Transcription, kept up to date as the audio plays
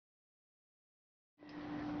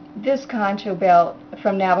This Concho Belt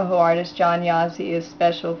from Navajo artist John Yazzie is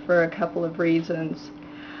special for a couple of reasons.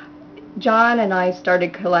 John and I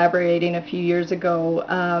started collaborating a few years ago,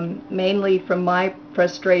 mainly from my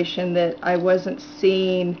frustration that I wasn't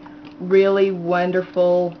seeing really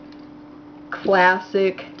wonderful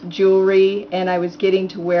classic jewelry, and I was getting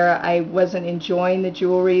to where I wasn't enjoying the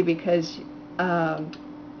jewelry because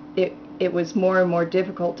it was more and more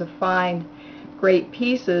difficult to find great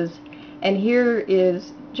pieces. And here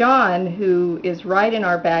is John, who is right in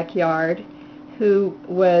our backyard, who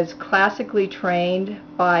was classically trained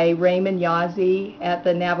by Raymond Yazzie at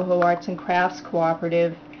the Navajo Arts and Crafts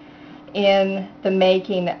Cooperative in the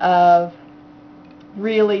making of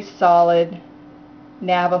really solid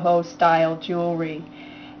Navajo style jewelry.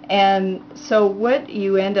 And so what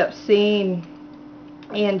you end up seeing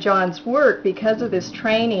in John's work, because of this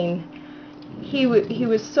training, he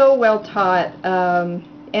was so well taught,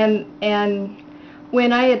 and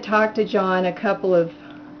when I had talked to John a couple of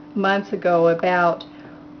months ago about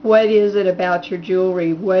what is it about your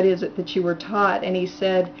jewelry, what is it that you were taught, and he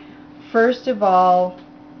said, first of all,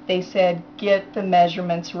 they said, get the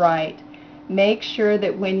measurements right. Make sure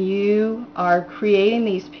that when you are creating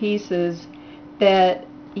these pieces that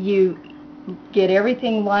you get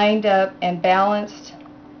everything lined up and balanced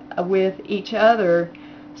with each other,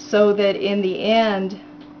 so that in the end,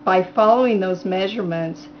 by following those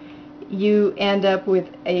measurements, you end up with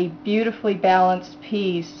a beautifully balanced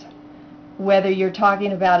piece, whether you're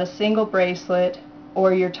talking about a single bracelet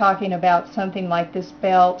or you're talking about something like this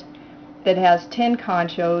belt that has 10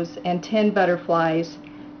 conchos and 10 butterflies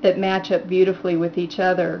that match up beautifully with each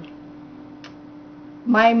other.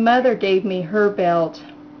 My mother gave me her belt,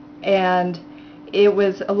 and it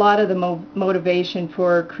was a lot of the motivation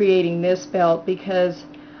for creating this belt, because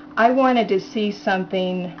I wanted to see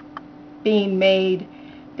something being made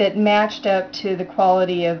that matched up to the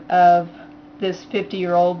quality of this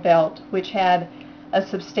 50-year-old belt, which had a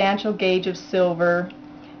substantial gauge of silver.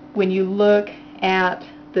 When you look at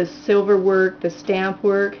the silver work, the stamp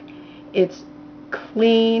work, it's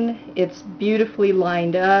clean, it's beautifully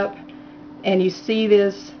lined up, and you see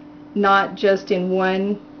this not just in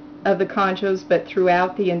one of the conchos but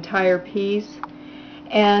throughout the entire piece.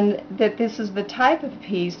 And that this is the type of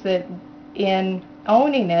piece that in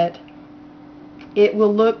owning it, it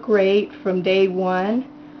will look great from day one,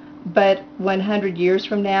 but 100 years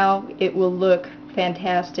from now it will look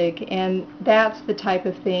fantastic. And that's the type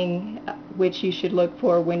of thing which you should look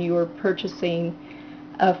for when you are purchasing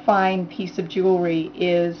a fine piece of jewelry,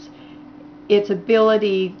 is its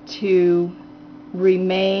ability to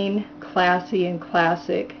remain classy and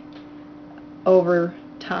classic over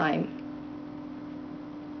time.